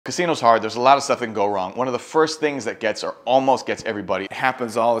Casino's hard. There's a lot of stuff that can go wrong. One of the first things that gets or almost gets everybody, it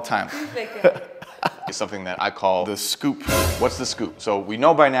happens all the time. It's something that I call the scoop. What's the scoop? So we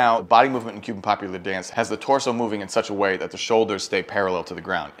know by now, the body movement in Cuban popular dance has the torso moving in such a way that the shoulders stay parallel to the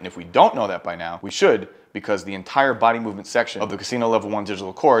ground. And if we don't know that by now, we should, because the entire body movement section of the Casino Level 1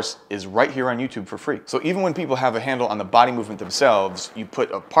 digital course is right here on YouTube for free. So even when people have a handle on the body movement themselves, you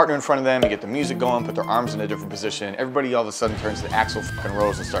put a partner in front of them, you get the music going, put their arms in a different position, everybody all of a sudden turns to Axl fucking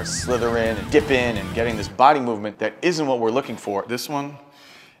Rose and starts slithering and dipping and getting this body movement that isn't what we're looking for. This one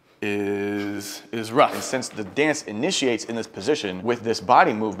is rough. And since the dance initiates in this position with this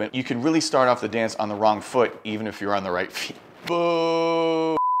body movement, you can really start off the dance on the wrong foot, even if you're on the right feet.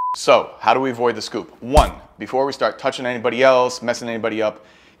 Boo! So, how do we avoid the scoop? One, before we start touching anybody else, messing anybody up,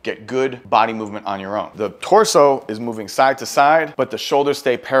 get good body movement on your own. The torso is moving side to side, but the shoulders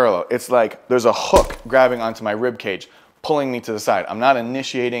stay parallel. It's like there's a hook grabbing onto my rib cage, pulling me to the side. I'm not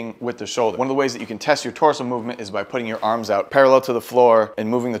initiating with the shoulder. One of the ways that you can test your torso movement is by putting your arms out parallel to the floor and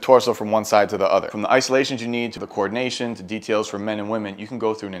moving the torso from one side to the other. From the isolations you need to the coordination to details for men and women, you can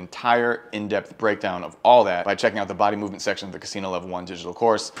go through an entire in-depth breakdown of all that by checking out the body movement section of the Casino Level 1 digital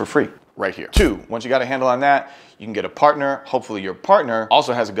course for free right here. Two, once you got a handle on that, you can get a partner. Hopefully your partner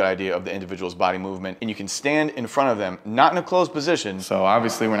also has a good idea of the individual's body movement, and you can stand in front of them, not in a closed position. So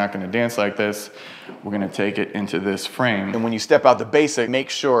obviously we're not gonna dance like this. We're gonna take it into this frame. And when you step out the basic, make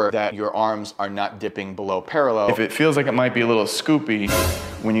sure that your arms are not dipping below parallel. If it feels like it might be a little scoopy,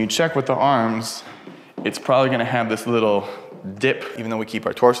 when you check with the arms, it's probably gonna have this little dip. Even though we keep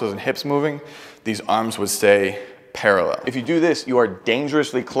our torsos and hips moving, these arms would stay parallel. If you do this, you are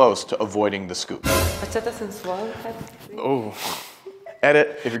dangerously close to avoiding the scoop. Oh.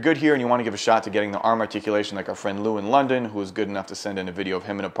 Edit. If you're good here and you want to give a shot to getting the arm articulation like our friend Lou in London, who was good enough to send in a video of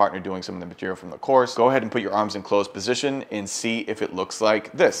him and a partner doing some of the material from the course, go ahead and put your arms in closed position and see if it looks like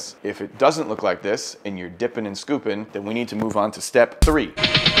this. If it doesn't look like this and you're dipping and scooping, then we need to move on to step 3.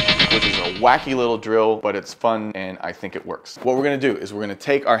 Which is a wacky little drill, but it's fun and I think it works. What we're gonna do is we're gonna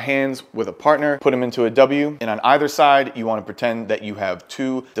take our hands with a partner, put them into a W, and on either side, you wanna pretend that you have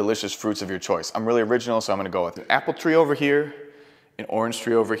 2 delicious fruits of your choice. I'm really original, so I'm gonna go with an apple tree over here, an orange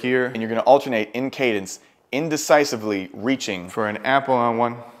tree over here, and you're gonna alternate in cadence, indecisively reaching for an apple on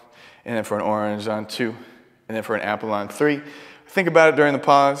 1, and then for an orange on 2, and then for an apple on 3. Think about it during the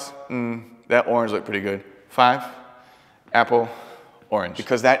pause. That orange looked pretty good. 5, apple, orange.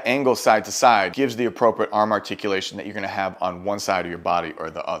 Because that angle side to side gives the appropriate arm articulation that you're gonna have on one side of your body or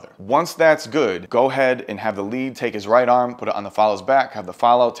the other. Once that's good, go ahead and have the lead take his right arm, put it on the follow's back, have the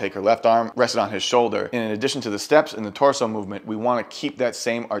follow take her left arm, rest it on his shoulder. And in addition to the steps and the torso movement, we wanna keep that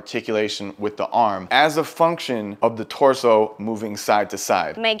same articulation with the arm as a function of the torso moving side to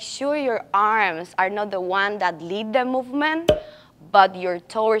side. Make sure your arms are not the one that lead the movement, but your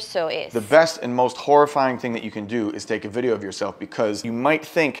torso is. The best and most horrifying thing that you can do is take a video of yourself, because you might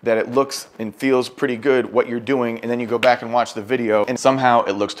think that it looks and feels pretty good what you're doing, and then you go back and watch the video and somehow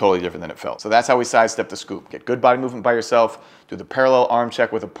it looks totally different than it felt. So that's how we sidestep the scoop. Get good body movement by yourself, do the parallel arm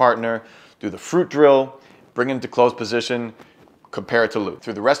check with a partner, do the fruit drill, bring it into closed position, compare it to Lou.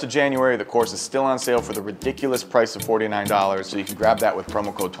 Through the rest of January, the course is still on sale for the ridiculous price of $49, so you can grab that with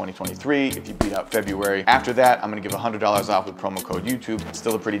promo code 2023 if you beat out February. After that, I'm gonna give $100 off with promo code YouTube. It's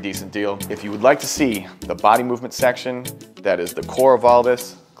still a pretty decent deal. If you would like to see the body movement section, that is the core of all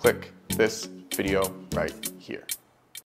this, click this video right here.